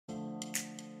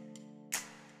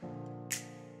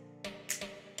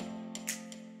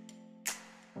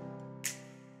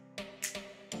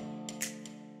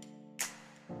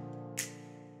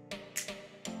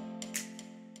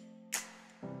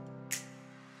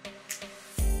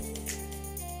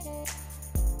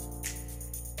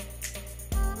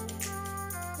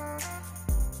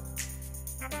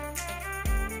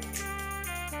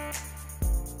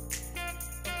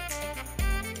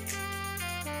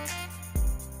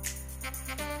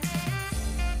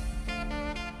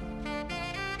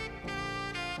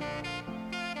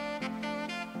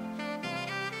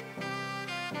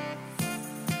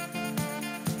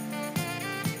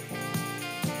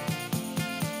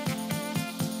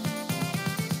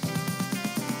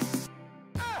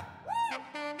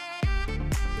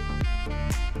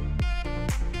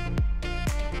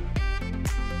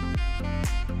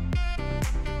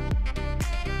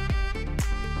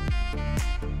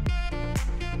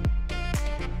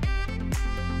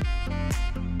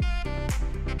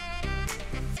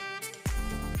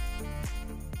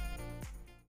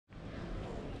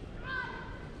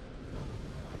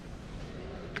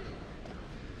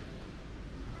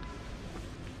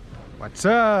What's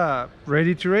up?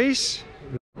 Ready to race?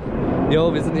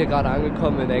 Jo, wir sind hier gerade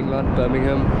angekommen in England,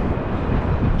 Birmingham.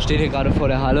 Stehen hier gerade vor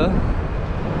der Halle.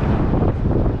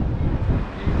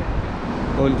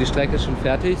 Und die Strecke ist schon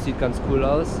fertig, sieht ganz cool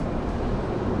aus.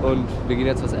 Und wir gehen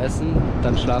jetzt was essen,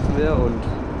 dann schlafen wir und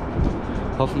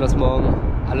hoffen, dass morgen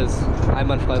alles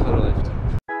einwandfrei verläuft.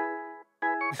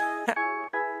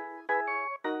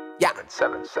 Ja.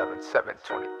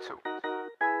 77722.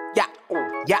 Ja,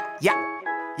 ja, ja,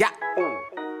 ja,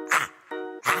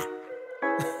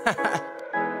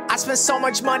 I spent so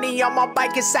much money on my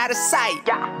bike, it's out of sight.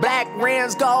 Black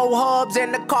rims, gold hubs,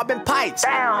 and the carbon pipes.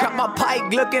 Got my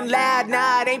bike looking loud,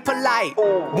 nah, it ain't polite.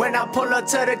 When I pull up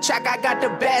to the track, I got the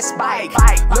best bike.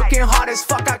 Looking hard as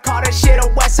fuck, I call that shit a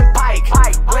Western Pike.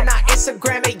 When I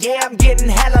Instagram it, yeah, I'm getting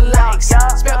hella likes.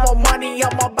 Spent more money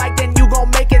on my bike than you gon'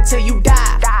 make until you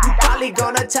die. You probably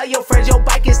gonna tell your friends your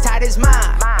bike is tight as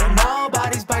mine. Ain't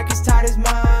nobody's bike is tight as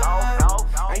mine.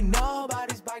 Ain't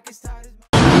nobody's bike is tight as mine.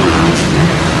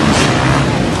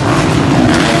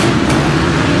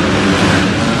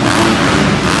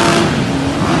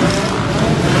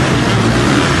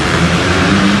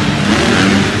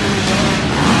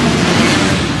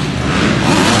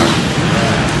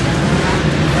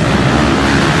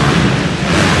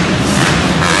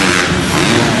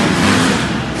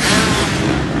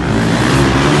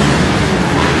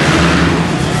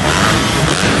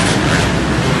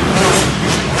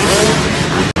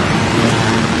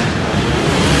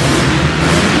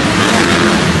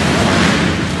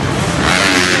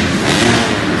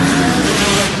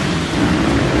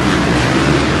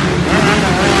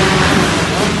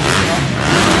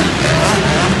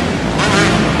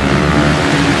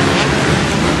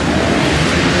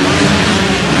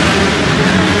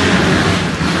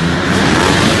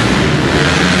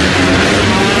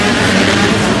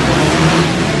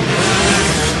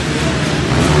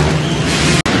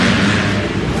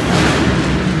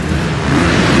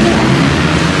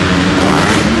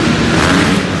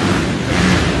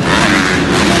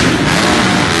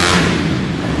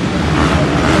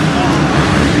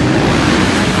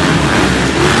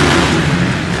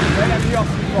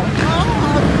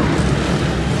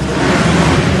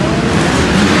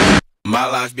 My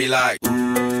life be like, yeah.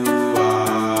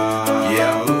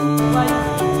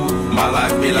 My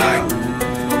life be like,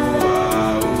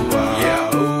 yeah.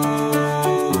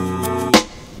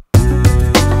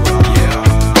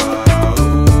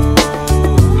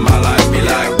 My life be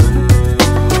like,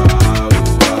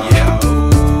 yeah.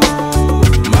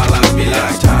 My life be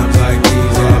like times like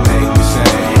these that make me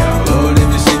say, yeah. Lord, if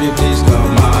you see me, please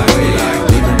come my way. Like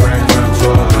leaving brain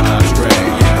control when I stray.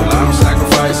 Yeah, I'm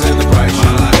sacrificing the price.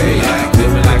 My life be like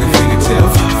living like a fingertip.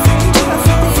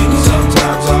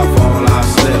 Sometimes I fall, I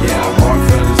slip. Yeah, more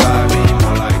feelings I be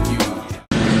more like you.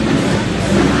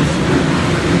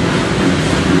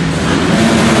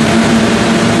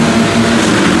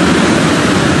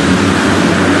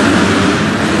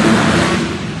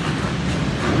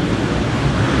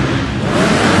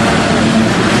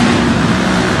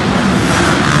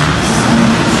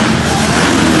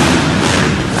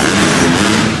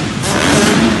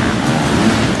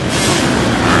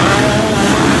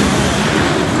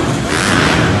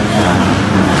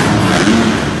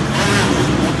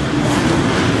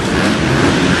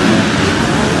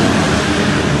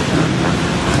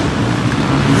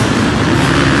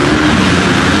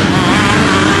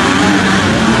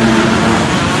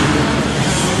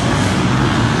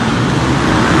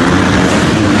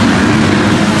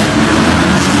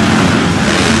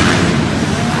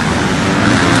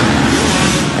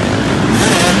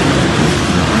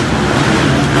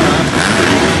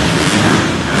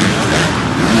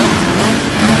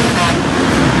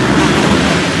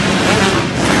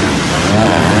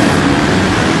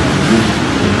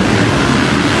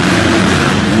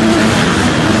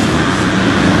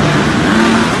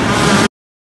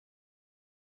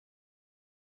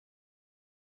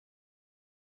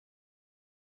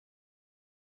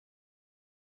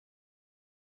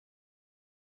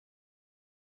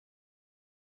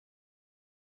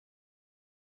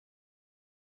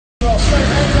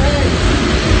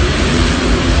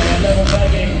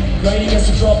 Grady gets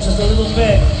to drop just a little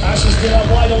bit. Ashley's still out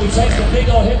wide, we take the big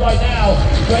old hit right now.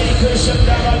 Grady could have shut him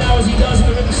down right now as he does in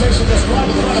the rhythm section, just right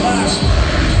in front of Ash.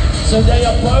 So they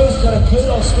are both got a good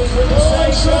old swing rhythm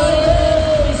section.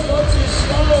 He's got too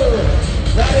slow.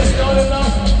 That is not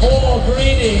enough for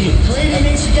Greedy. Greedy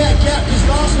needs to get a gap because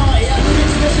last night he had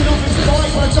kids missing off his bike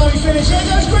by the time he finished. Here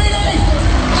goes Greedy!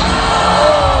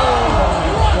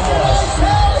 What did I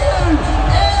tell you?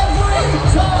 Every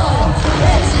time!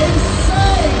 It's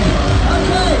insane!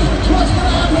 Okay, what's going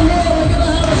to happen here? We're going to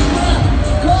have a scrap.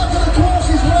 Clark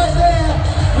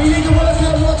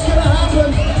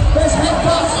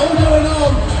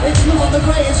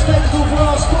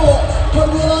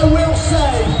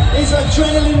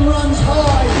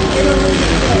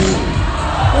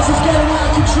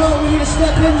control. We need to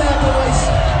step in there, boys.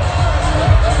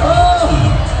 Oh!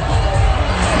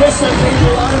 Listen,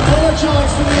 people, I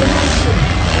apologise for the emotion.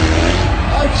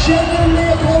 I genuinely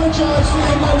apologise for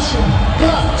the emotion,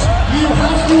 but you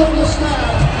have to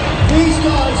understand, these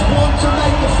guys want to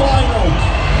make the final.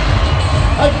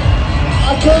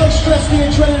 I can't stress the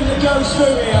adrenaline that goes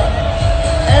through here.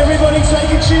 Everybody take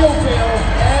a chill pill.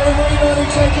 Everybody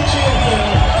take a chill pill.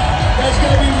 There's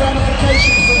going to be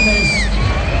ramifications from this.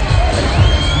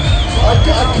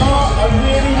 I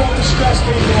really want to stress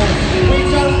people. We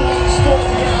don't want sport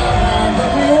to get out of hand, but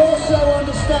we also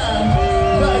understand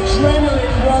that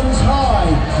adrenaline runs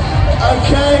high.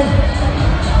 Okay?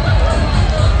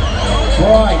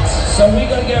 Right, so we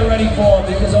got to get ready for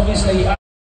it because obviously